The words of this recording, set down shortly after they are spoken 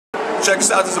Check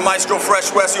us out, this is Maestro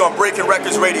Fresh-Wes here on Breaking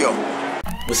Records Radio.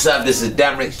 What's up, this is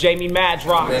Deluxe. Jamie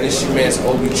Madrock. Man, this your man's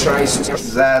Obi Trice. This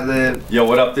is Ad-Lib. Yo,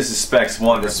 what up? This is Specs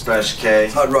One. This is Spesh K.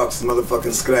 Hot Rocks,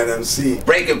 motherfucking Skot MC.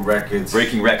 Breaking Records.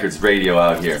 Breaking Records Radio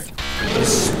out here.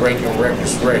 This is Breaking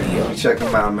Records Radio. Check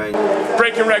them out, man.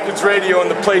 Breaking Records Radio and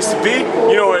the place to be.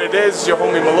 You know what it is, it's your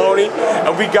homie Maloney.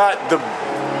 And we got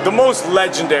the most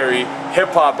legendary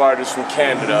hip-hop artist from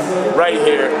Canada right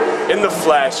here in the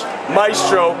flesh,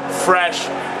 Maestro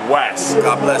Fresh-Wes.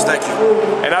 God bless, thank you.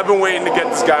 And I've been waiting to get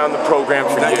this guy on the program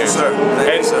for Thank years. you, sir.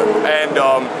 Thank you, sir.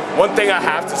 And one thing I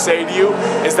have to say to you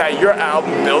is that your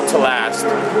album, Built to Last,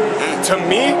 to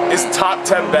me is top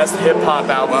 10 best hip-hop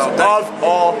albums of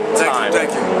all time. Thank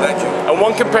you, thank you. And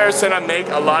one comparison I make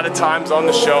a lot of times on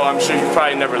the show, I'm sure you've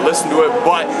probably never listened to it,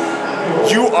 but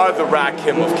you are the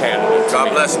Rakim of Canada.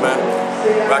 God bless, man.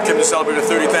 Rakim just celebrated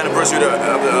the 30th anniversary of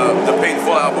the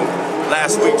Painful album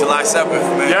last week, July 7th,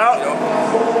 man. Yeah. You know?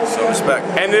 So respect.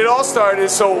 And it all started,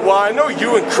 so while I know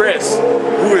you and Chris,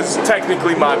 who is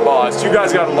technically my boss, you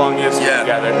guys got a long history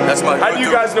together. That's my How do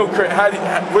you guys know Chris?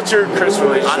 What's your Chris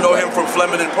relationship? I know him from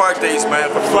Flemington Park days, man.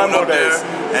 From Flemmo up there,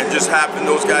 and just happened,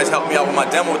 those guys helped me out with my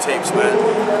demo tapes, man.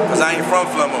 Because I ain't from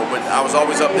Flemmo, but I was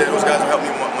always up there. Those guys would help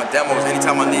me with my demos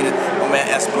anytime I needed. My man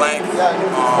S. Blank,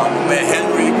 my man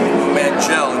Henry, my man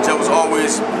Gel. And Gel was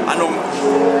always, I know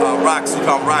Rocks, you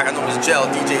call him Rock, I know him as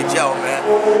Gel, DJ Gel, man.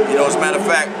 You know, as a matter of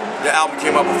fact, the album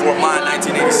came out before mine,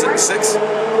 1986,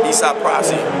 Eastside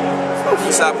Posse.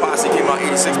 Eastside Posse came out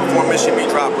 86 before Mission Me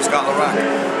dropped with Scott LaRock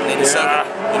in 87.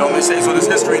 You know what I'm saying? So there's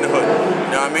history in the hood.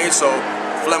 You know what I mean? So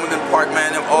Flemington Park,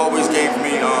 man, them always gave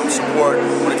me support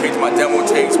when it came to my demo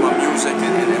tapes, my music,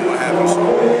 and what have you. So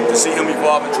to see him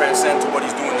evolve and transcend to what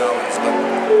he's doing now, it's like.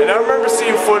 And I remember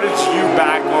seeing footage of you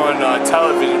back on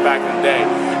television back in the day.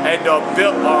 And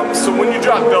so when you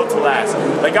dropped Built to Last,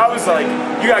 like I was like,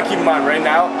 you gotta keep in mind right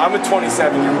now, I'm a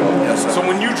 27-year-old. Yes, sir. So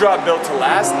when you dropped Built to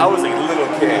Last, I was a little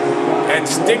kid. And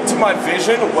Stick to My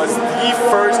Vision was the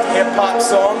first hip-hop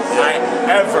song I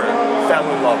ever fell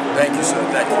in love with. Thank you, sir.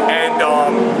 Thank you.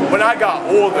 And when I got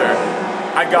older,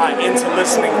 I got into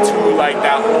listening to like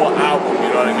that whole album,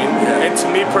 you know what I mean? Yeah. And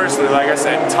to me personally, like I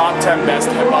said, top 10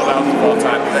 best hip-hop albums of all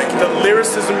time. The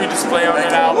lyricism you display on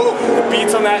that album, the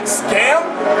beats on that, Scam?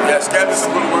 Yeah, Scam is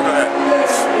really work on that.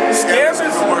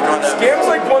 Scam's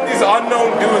like one of these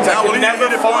unknown dudes I can never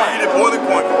find. He did Boiling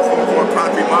Point for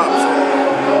Concrete Mob.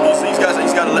 So he's got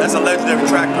that's a legendary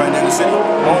track right there in the city.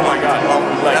 Oh my God.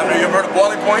 Have you ever heard of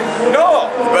Boiling Point?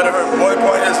 No! You better heard Boiling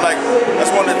Point. That's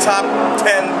one of the top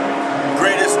 10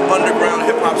 greatest underground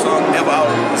hip-hop song ever out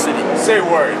in the city. Say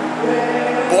word.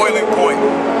 Boiling Point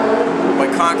by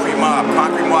Concrete Mob.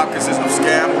 Concrete Mob consists of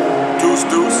Scam, Deuce,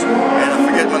 and I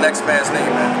forget my next band's name,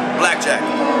 man. Blackjack.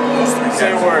 Those three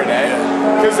Say guys. word, eh?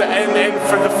 Because and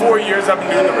for the 4 years I've been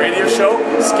doing the radio show,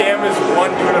 Scam is one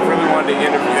dude I really wanted to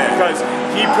interview because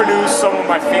he produced some of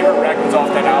my favorite records off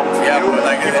that album. Yeah, but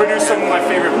like he produced some of my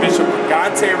favorite Bishop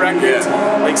Brigante records.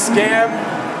 Like Scam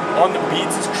on the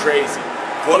beats is crazy.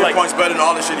 Boiling Point's better than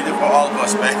all the shit he did for all of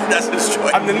us, man. That's his choice.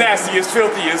 I'm the nastiest,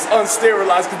 filthiest,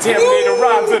 unsterilized, contaminated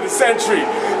rhymes of the century.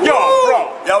 Yo,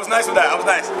 bro. Yeah, I was nice with that. I was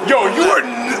nice. Yo, you were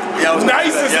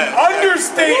nice as an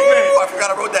understatement. I forgot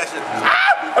I wrote that shit.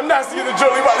 I'm nastier than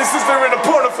Jolie Riley's sister in a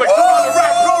porno flick. I'm the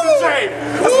rap protege.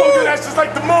 I spoke to that just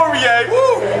like the Morier.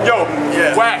 Yo,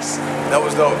 Wes. That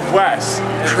was dope. Wes.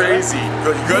 Crazy.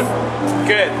 Good, you good?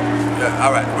 Good. Yeah,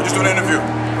 all right. We're just doing an interview.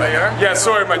 Right here? Yeah,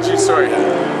 sorry, my G, sorry.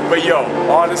 But yo,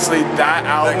 honestly, that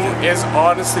album is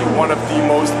honestly one of the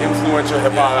most influential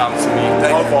hip-hop albums to me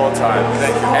of all time.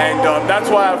 Thank you. And that's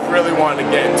why I've really wanted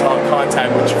to get into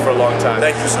contact with you for a long time.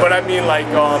 Thank you, sir. But I mean, like,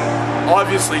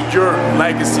 obviously, your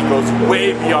legacy goes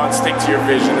way beyond Stick to Your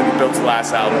Vision and the Built to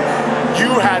Last album. You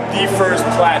had the first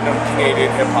platinum Canadian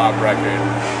hip-hop record.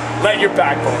 Let Your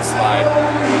Backbone Slide.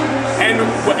 And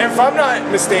if I'm not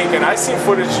mistaken, I seen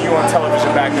footage of you on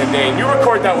television back in the day, and you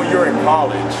recorded that when you were in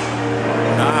college.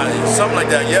 Something like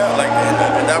that, yeah. Like,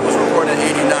 and that was recorded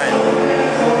in 1989.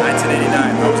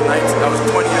 I was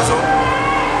 20 years old.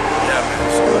 Yeah, man,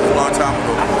 so it was a long time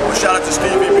ago. But shout out to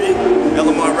Stevie B,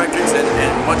 MLNY Records, and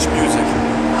Much Music.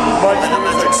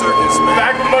 Electric Circus, man.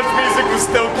 Back when Much Music was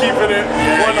still keeping it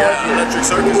 100. Electric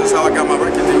Circus is how I got my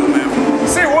record deal, man.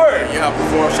 Say word. Yeah,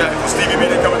 before Stevie B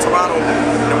didn't come to Toronto,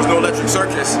 and there was no Electric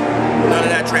Circus. None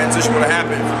of that transition would have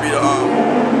happened for me to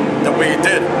the way it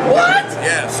did. What?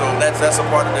 Yeah, so that's a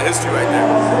part of the history right there.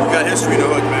 You got history in the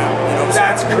hood, man. You know what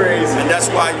I'm saying? That's crazy. And that's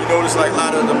why you notice like a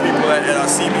lot of the people at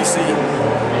CBC,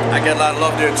 I get a lot of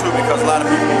love there too, because a lot of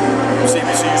people from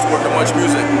CBC used to work at Much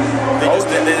Music. They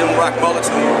didn't rock mullets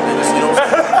no more. They just, you know what I'm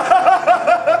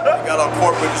saying? Got on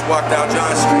corporate, just walk down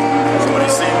John Street.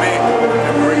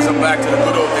 back to the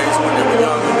good old days when they were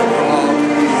young and they were all,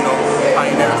 you know,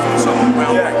 pioneers doing something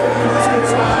groundbreaking.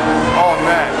 Oh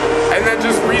man. And then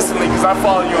just recently, because I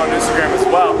follow you on Instagram as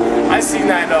well, I seen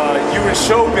that you and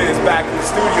Showbiz back in the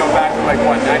studio back in like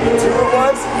what, 92 it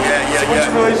was? Yeah. So what's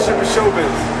your relationship with Showbiz?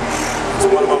 It's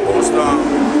one of my most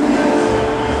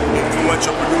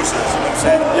influential producers, you know what I'm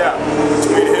saying? Yeah.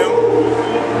 Between him,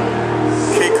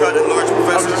 K-Cut and Large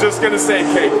Professor. I was just gonna say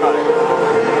K-Cut.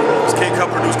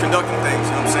 K-Cut produced Conducting Things,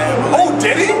 you know what I'm saying? But Oh,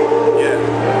 did he?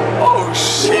 Yeah. Oh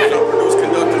shit. K-Cut produced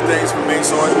Conducting Things for Main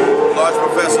Source. Large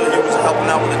Professor, he was helping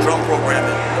out with the drum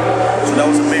programming. So that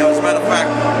was amazing. As a matter of fact,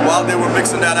 while they were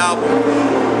mixing that album,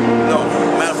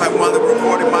 while they were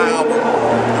recording my album,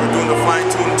 they were doing the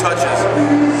fine-tuned touches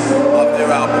of their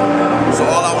album. So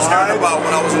all I was hearing about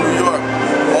when I was in New York,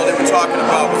 all they were talking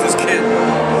about was this kid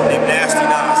named Nasty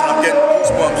Nas. And I'm getting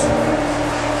goosebumps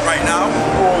right now.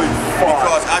 Holy fuck.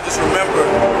 Because I just remember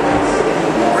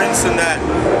rinsing that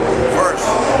verse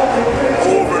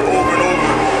over and over and over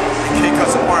in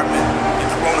K-Cut's apartment in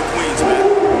Corona, Queens, man.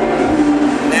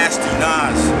 Nasty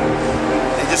Nas.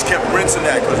 They just kept rinsing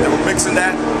that because they were mixing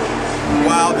that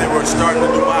while they were starting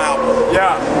to do my album.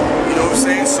 Yeah. You know what I'm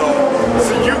saying? So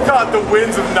you got the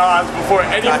wins of Nas before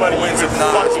anybody even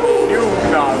fucking knew who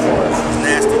Nas was.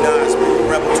 Nasty Nas,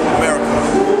 rebel to America.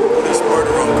 Police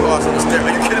murder on cause and the stair.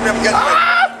 Are you kidding me? I'm getting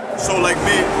so like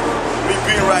me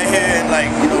being right here and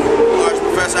like, you know, Large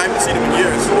Professor, I haven't seen him in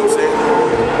years, you know what I'm saying?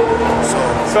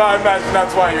 So I imagine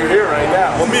that's why you're here right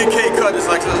now. Well, me and K-Cut is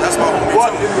like, that's my homie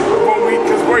too.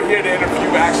 Because we're here to interview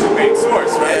actually Main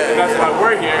Source, right? Yeah, and that's why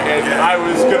we're here, and I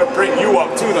was going to bring you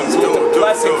up to them. So it's a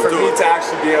blessing for me to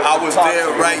actually be able to talk to you. I was there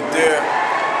right there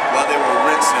while they were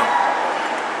rinsing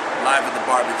live at the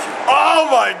barbecue. Oh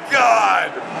my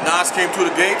God! Nas came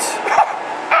through the gates.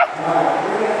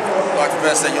 Large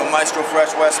Professor said, yo, Maestro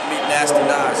Fresh-Wes, meet Nasty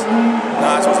Nas.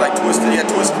 Nas was like twisted. He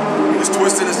was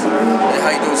twisting his, hey,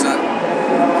 how you doing, son?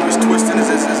 He was twisting his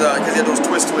because he had those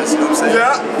twists, you know what I'm saying?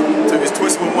 Yeah. Took his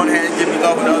twist with one hand, give me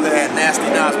love with the other hand. Nasty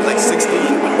Nas was like 16.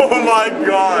 Oh my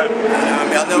God. You know, I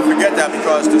mean, I'll never forget that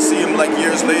because to see him like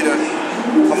years later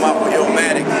come out with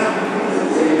Illmatic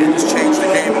and just change the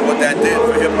game of what that did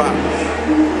for hip-hop.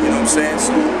 You know what I'm saying?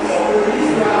 So,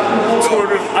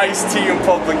 sort of Ice-T and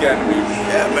Public Enemy.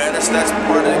 Yeah, man, that's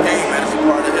part of the game, man. It's a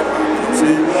part of hip-hop, you know what I'm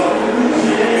saying?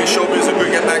 Me and Showbiz are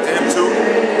good, get back to him too.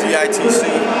 DITC.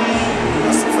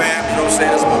 That's the fam, you know what I'm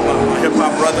saying? That's my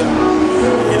hip-hop brother.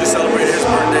 He just celebrated his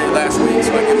birthday last week,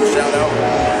 so I give him a shout out.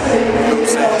 You know what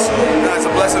I'm saying? So, it's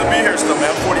a blessing to be here still,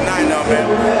 man. I'm 49 now, man.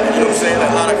 And you know what I'm saying?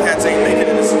 Like, a lot of cats ain't making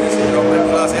it. You know, like,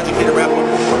 I was an educated rapper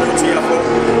from UTFO.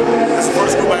 That's the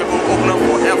first group I ever opened up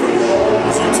for ever. It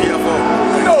was UTFO.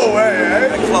 No way,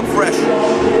 eh? Like Club Fresh.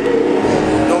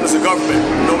 Known as the government.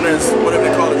 Known as whatever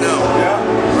they call it now.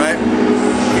 Yeah. Right?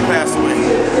 He passed away.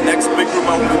 The next big group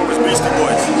I opened for was Beastie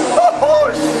Boys.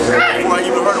 Oh, shit! Before I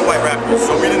even heard of white rappers.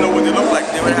 So we didn't know what they looked like.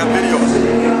 They didn't have videos.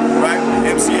 Right?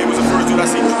 MCA was the first dude I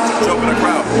seen jump in the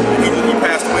crowd. He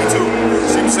passed away too.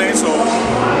 See what I'm saying? So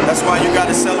that's why you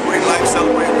gotta celebrate life,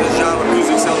 celebrate the genre of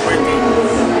music, celebrate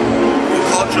the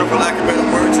culture, for lack of better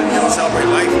words, and you know, celebrate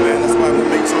life, man. That's why we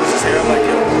make choices here. I'm like,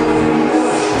 yo,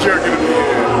 You're gonna be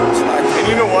here. And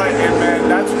you know what, and man,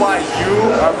 that's why you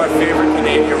are my favorite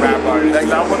Canadian rap artist.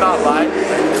 I will not lie.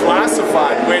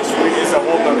 Classified, which is a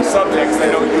whole other subject, because I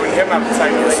know you and him have a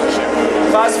tight relationship.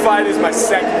 Classified is my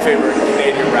second favorite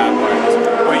Canadian rap artist.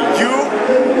 But you've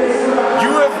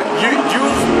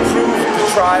proved the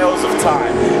trials of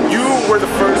time. You were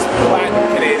the first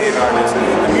platinum Canadian artist.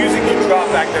 The music you dropped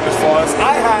back then was flawless.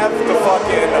 I have the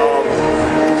fucking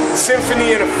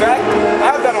Symphony in Effect.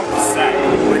 I have that on cassette.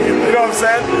 You know what I'm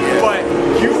saying? Yeah. But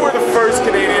you were the first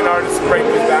Canadian artist to break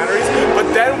those boundaries.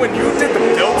 But then when you did the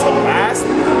Built to Last,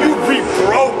 you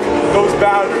re-broke those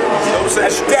boundaries. You know what I'm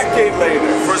saying? A decade later.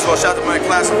 First of all, shout out to my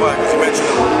Classified, because you mentioned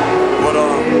him. But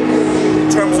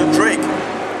in terms of Drake,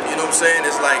 you know what I'm saying?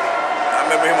 It's like, I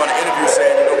remember him on an interview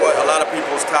saying, you know what, a lot of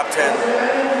people's top 10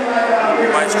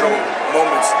 Maestro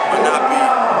moments might not be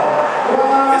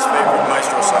his favorite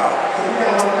Maestro song.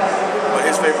 But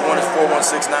his favorite one is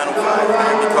 416905,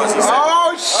 man, because he said,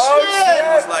 Oh shit! it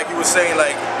was like he was saying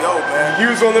like, yo, man. He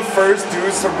was one of the first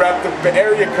dudes to rep the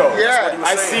area code. Yeah,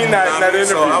 I seen that in that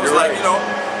interview. So I was You're like, right. you know,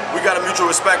 we got a mutual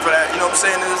respect for that. You know what I'm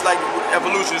saying? It's like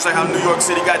evolution. It's like how New York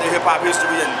City got their hip hop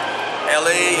history, and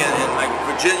LA and like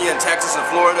Virginia and Texas and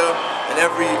Florida and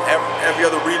every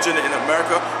other region in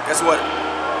America. Guess what?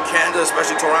 Canada,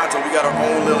 especially Toronto, we got our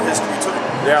own little history too.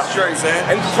 Yeah. You know what I'm saying?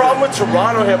 And the problem with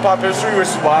Toronto hip-hop history, which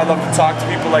is why I love to talk to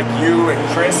people like you and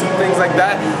Chris and things like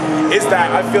that, is that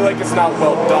I feel like it's not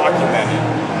well documented.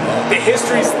 The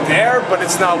history's there, but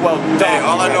it's not well documented. Hey,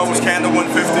 all I know was Canada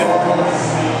 150.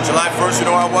 July 1st, you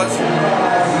know where I was?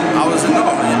 I was in,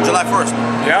 July 1st.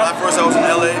 Yeah. July 1st, I was in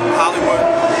LA, Hollywood.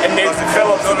 And Nathan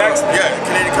Phillips the next day. Yeah,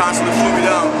 Canadian consulate flew me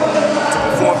down to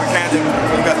perform for Canada.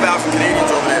 We got 1,000 Canadians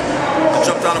over there. I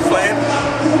jumped on a plane,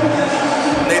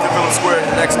 Nathan Phillips Square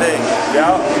the next day.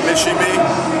 Yeah. Mitchie Me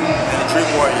and the Dream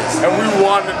Warriors. And we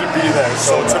wanted to be there.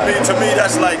 So to me,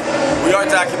 that's like, we are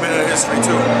documenting history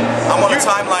too. I'm on a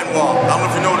timeline wall. I don't know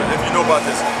if you know about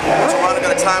this. Toronto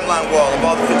got a timeline wall of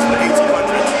all the kids from the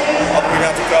 1800s, all the way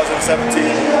down to 2017.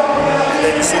 And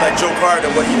then you see like Joe Carter,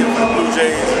 what he did for the Blue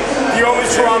Jays. The only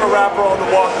Toronto rapper on the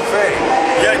Walk of Fame.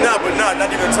 Yeah, not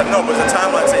even, but it's a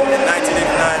timeline saying in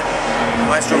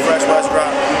 1989, Maestro Fresh-Wes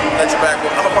dropped, Let Your Back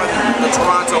Walk. I'm a part of the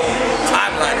Toronto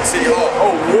timeline in City Hall.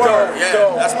 Oh, word.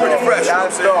 Yeah, that's pretty fresh.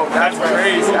 That's dope. That's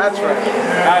crazy. That's right.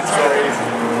 That's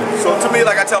crazy. So to me,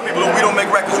 like I tell people, we don't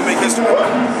make records, we make history.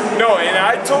 No, and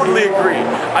I totally agree.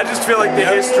 I just feel like the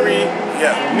history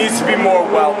needs to be more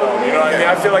well known. You know what I mean?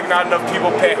 I feel like not enough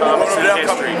people pay homage to the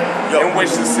history in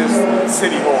which the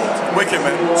city holds. Wicked,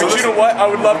 man. So you know what? I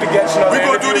would love to get you another We're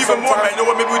going to do it even more, man. sometime. You know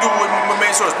what? Maybe we do it with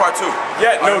Main Source Part 2.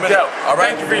 Yeah, no doubt. All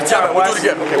right? Thank you for your time. We'll do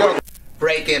it again.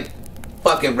 Breaking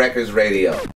fucking records radio.